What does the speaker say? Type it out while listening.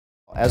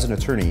As an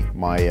attorney,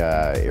 my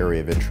area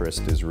of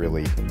interest is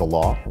really the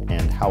law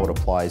and how it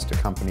applies to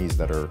companies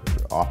that are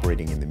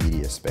operating in the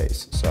media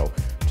space. So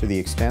to the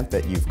extent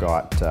that you've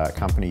got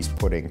companies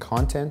putting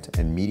content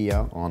and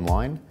media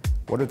online,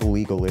 what are the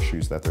legal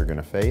issues that they're going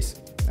to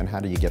face and how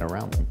do you get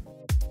around them?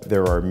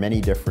 There are many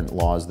different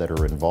laws that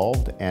are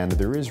involved and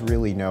there is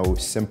really no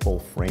simple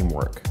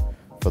framework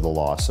for the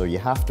law. So you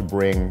have to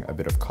bring a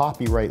bit of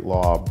copyright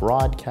law,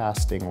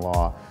 broadcasting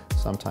law,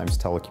 sometimes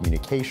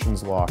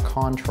telecommunications law,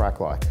 contract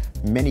law.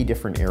 Many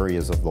different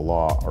areas of the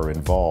law are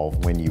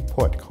involved when you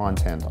put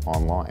content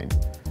online.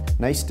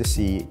 Nice to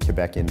see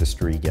Quebec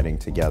industry getting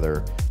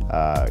together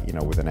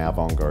with an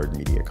avant-garde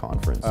media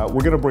conference.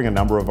 We're going to bring a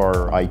number of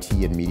our IT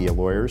and media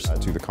lawyers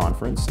to the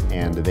conference,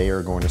 and they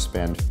are going to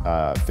spend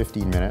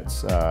 15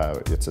 minutes.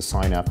 It's a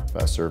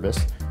sign-up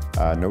service,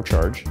 no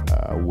charge,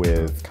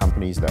 with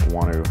companies that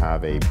want to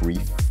have a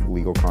brief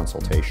legal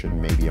consultation,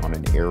 maybe on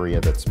an area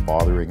that's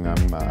bothering them,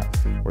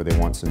 or they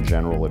want some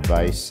general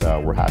advice.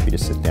 We're happy to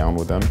sit down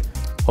with them.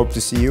 Hope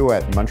to see you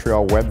at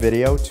Montreal Web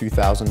Video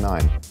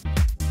 2009.